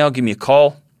me an email, give me a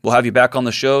call. We'll have you back on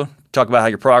the show, talk about how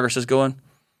your progress is going.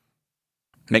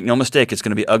 Make no mistake, it's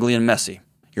going to be ugly and messy.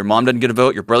 Your mom doesn't get a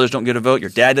vote, your brothers don't get a vote, your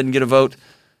dad doesn't get a vote.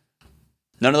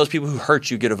 None of those people who hurt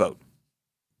you get a vote.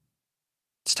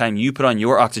 It's time you put on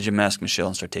your oxygen mask, Michelle,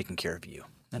 and start taking care of you.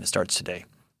 And it starts today.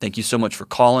 Thank you so much for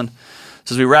calling.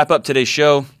 So as we wrap up today's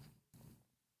show,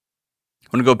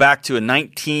 I'm going to go back to a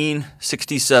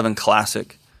 1967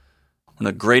 classic, one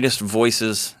of the greatest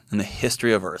voices in the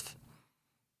history of Earth.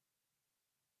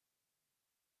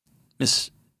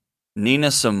 Miss Nina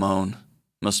Simone,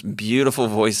 most beautiful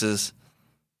voices,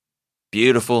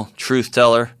 beautiful truth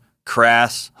teller,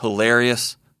 crass,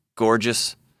 hilarious,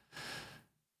 gorgeous.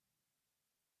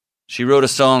 She wrote a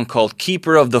song called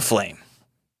Keeper of the Flame.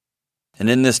 And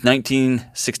in this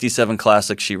 1967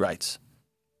 classic, she writes,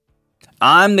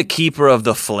 I'm the keeper of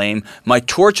the flame. My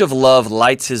torch of love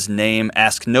lights his name.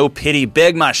 Ask no pity,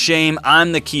 beg my shame.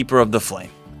 I'm the keeper of the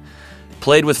flame.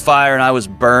 Played with fire and I was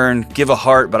burned. Give a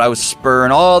heart, but I was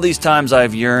spurned. All these times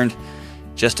I've yearned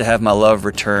just to have my love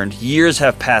returned. Years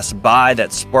have passed by,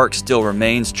 that spark still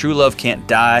remains. True love can't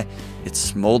die, it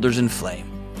smolders in flame.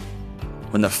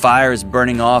 When the fire is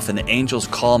burning off and the angels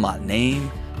call my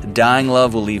name, the dying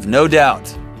love will leave no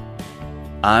doubt.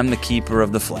 I'm the keeper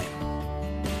of the flame.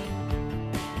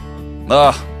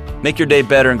 Make your day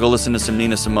better and go listen to some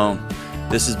Nina Simone.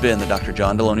 This has been the Dr.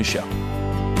 John Deloney Show.